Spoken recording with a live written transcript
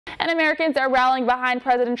And Americans are rallying behind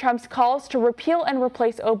President Trump's calls to repeal and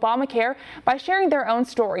replace Obamacare by sharing their own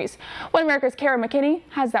stories. One America's McKinney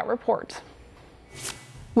has that report.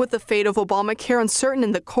 With the fate of Obamacare uncertain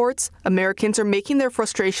in the courts, Americans are making their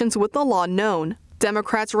frustrations with the law known.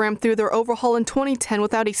 Democrats rammed through their overhaul in 2010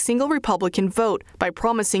 without a single Republican vote by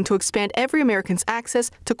promising to expand every American's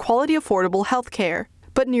access to quality, affordable health care.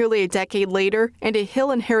 But nearly a decade later, and a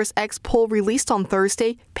Hill and Harris X poll released on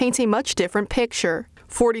Thursday paints a much different picture.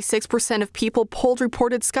 46% of people polled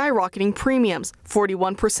reported skyrocketing premiums,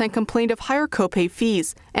 41% complained of higher copay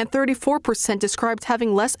fees, and 34% described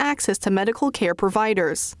having less access to medical care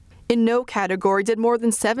providers. In no category did more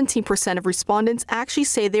than 17% of respondents actually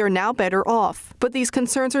say they are now better off. But these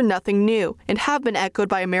concerns are nothing new and have been echoed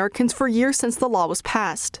by Americans for years since the law was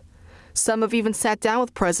passed. Some have even sat down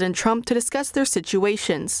with President Trump to discuss their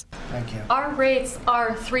situations. Thank you. Our rates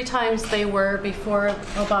are 3 times they were before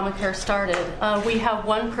Obamacare started. We have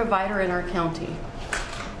one provider in our county.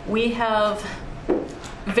 We have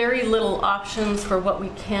very little options for what we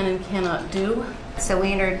can and cannot do. So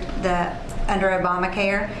we entered under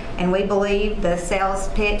Obamacare, and we believe the sales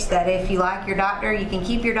pitch that if you like your doctor, you can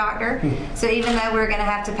keep your doctor. So even though we're going to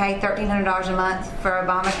have to pay $1,300 a month for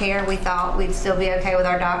Obamacare, we thought we'd still be okay with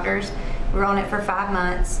our doctors. We were on it for 5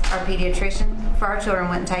 months. Our pediatrician for our children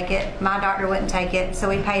wouldn't take it. My doctor wouldn't take it. So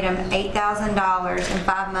we paid him $8,000 in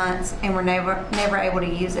 5 months, and we're never able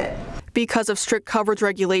to use it. Because of strict coverage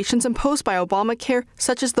regulations imposed by Obamacare,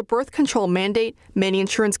 such as the birth control mandate, many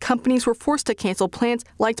insurance companies were forced to cancel plans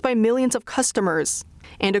liked by millions of customers.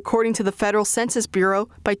 And according to the Federal Census Bureau,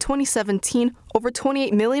 by 2017, over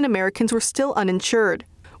 28 million Americans were still uninsured.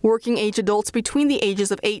 Working-age adults between the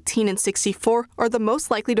ages of 18 and 64 are the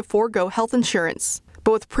most likely to forego health insurance.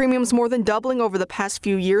 But with premiums more than doubling over the past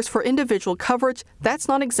few years for individual coverage, that's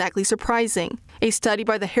not exactly surprising. A study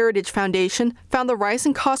by the Heritage Foundation found the rise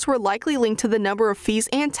in costs were likely linked to the number of fees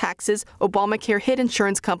and taxes Obamacare hit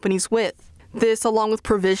insurance companies with. This, along with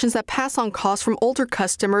provisions that pass on costs from older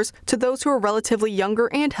customers to those who are relatively younger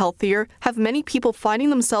and healthier, have many people finding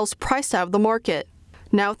themselves priced out of the market.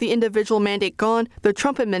 Now, with the individual mandate gone, the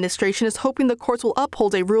Trump administration is hoping the courts will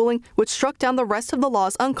uphold a ruling which struck down the rest of the law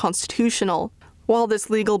as unconstitutional. While this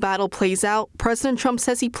legal battle plays out, President Trump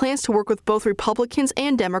says he plans to work with both Republicans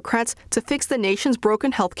and Democrats to fix the nation's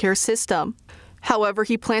broken healthcare system. However,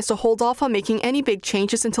 he plans to hold off on making any big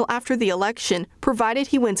changes until after the election, provided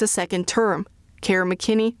he wins a second term.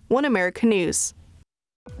 McKinney, One America News.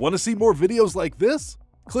 Want to see more videos like this?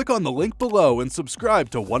 Click on the link below and subscribe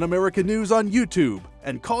to One America News on YouTube.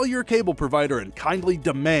 And call your cable provider and kindly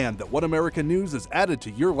demand that One America News is added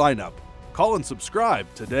to your lineup. Call and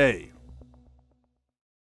subscribe today.